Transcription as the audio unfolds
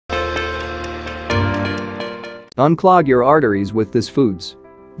Unclog your arteries with this foods.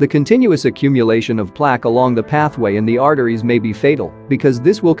 The continuous accumulation of plaque along the pathway in the arteries may be fatal because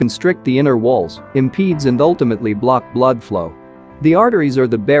this will constrict the inner walls, impedes and ultimately block blood flow. The arteries are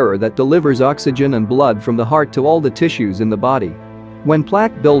the bearer that delivers oxygen and blood from the heart to all the tissues in the body. When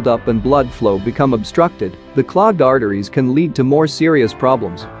plaque buildup and blood flow become obstructed, the clogged arteries can lead to more serious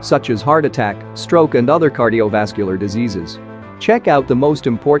problems, such as heart attack, stroke and other cardiovascular diseases. Check out the most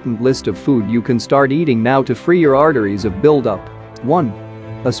important list of food you can start eating now to free your arteries of buildup. 1.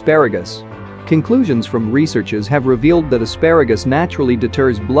 Asparagus. Conclusions from researchers have revealed that asparagus naturally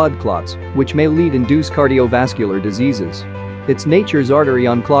deters blood clots, which may induce cardiovascular diseases. It's nature's artery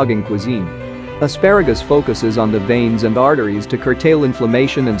unclogging cuisine. Asparagus focuses on the veins and arteries to curtail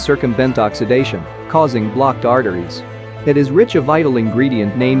inflammation and circumvent oxidation, causing blocked arteries. It is rich a vital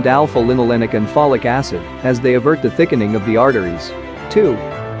ingredient named alpha-linolenic and folic acid, as they avert the thickening of the arteries. 2.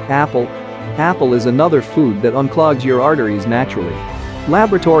 Apple. Apple is another food that unclogs your arteries naturally.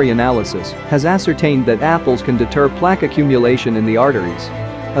 Laboratory analysis has ascertained that apples can deter plaque accumulation in the arteries.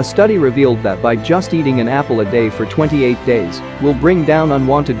 A study revealed that by just eating an apple a day for 28 days will bring down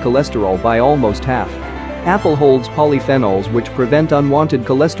unwanted cholesterol by almost half. Apple holds polyphenols which prevent unwanted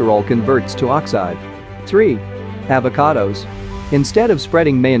cholesterol converts to oxide. 3. Avocados. Instead of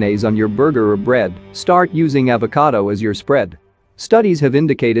spreading mayonnaise on your burger or bread, start using avocado as your spread. Studies have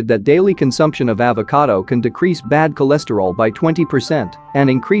indicated that daily consumption of avocado can decrease bad cholesterol by 20% and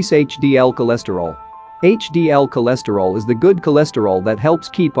increase HDL cholesterol. HDL cholesterol is the good cholesterol that helps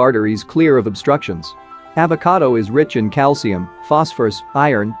keep arteries clear of obstructions. Avocado is rich in calcium, phosphorus,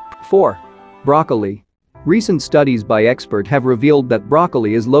 iron. 4. Broccoli. Recent studies by experts have revealed that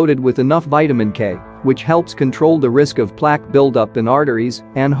broccoli is loaded with enough vitamin K, which helps control the risk of plaque buildup in arteries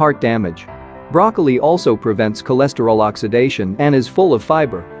and heart damage. Broccoli also prevents cholesterol oxidation and is full of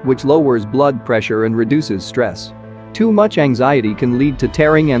fiber, which lowers blood pressure and reduces stress. Too much anxiety can lead to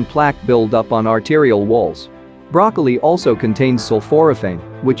tearing and plaque buildup on arterial walls. Broccoli also contains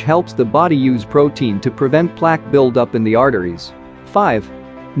sulforaphane, which helps the body use protein to prevent plaque buildup in the arteries. 5.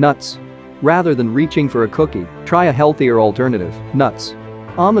 Nuts. Rather than reaching for a cookie, try a healthier alternative, nuts.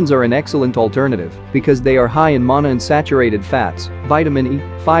 Almonds are an excellent alternative because they are high in monounsaturated fats, vitamin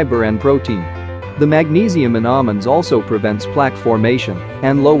E, fiber and protein. The magnesium in almonds also prevents plaque formation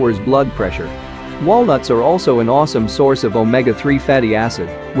and lowers blood pressure. Walnuts are also an awesome source of omega-3 fatty acid,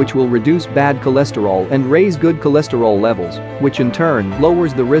 which will reduce bad cholesterol and raise good cholesterol levels, which in turn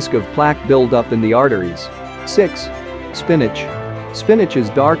lowers the risk of plaque buildup in the arteries. 6. Spinach. Spinach is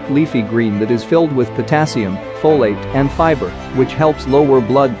dark leafy green that is filled with potassium, folate, and fiber, which helps lower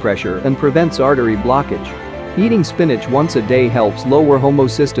blood pressure and prevents artery blockage. Eating spinach once a day helps lower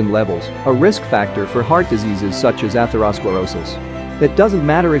homocysteine levels, a risk factor for heart diseases such as atherosclerosis. It doesn't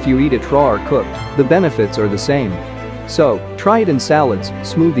matter if you eat it raw or cooked, the benefits are the same. So, try it in salads,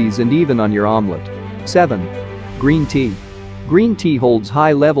 smoothies and even on your omelet. 7. Green tea. Green tea holds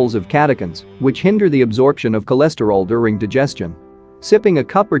high levels of catechins, which hinder the absorption of cholesterol during digestion. Sipping a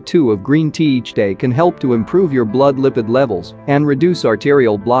cup or two of green tea each day can help to improve your blood lipid levels and reduce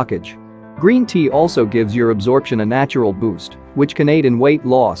arterial blockage. Green tea also gives your absorption a natural boost, which can aid in weight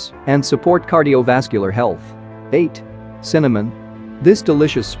loss and support cardiovascular health. 8. Cinnamon. This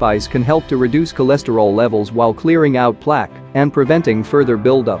delicious spice can help to reduce cholesterol levels while clearing out plaque and preventing further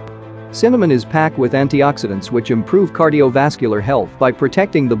buildup. Cinnamon is packed with antioxidants which improve cardiovascular health by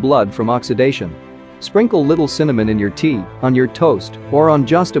protecting the blood from oxidation. Sprinkle little cinnamon in your tea, on your toast, or on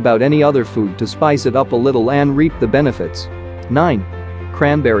just about any other food to spice it up a little and reap the benefits. 9.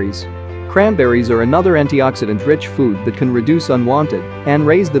 Cranberries. Cranberries are another antioxidant-rich food that can reduce unwanted and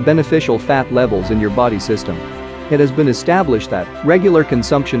raise the beneficial fat levels in your body system. It has been established that regular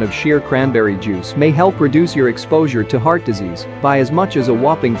consumption of sheer cranberry juice may help reduce your exposure to heart disease by as much as a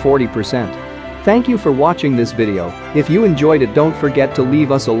whopping 40%. Thank you for watching this video. If you enjoyed it, don't forget to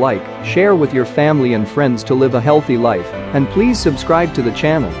leave us a like, share with your family and friends to live a healthy life, and please subscribe to the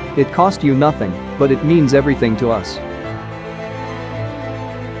channel. It costs you nothing, but it means everything to us.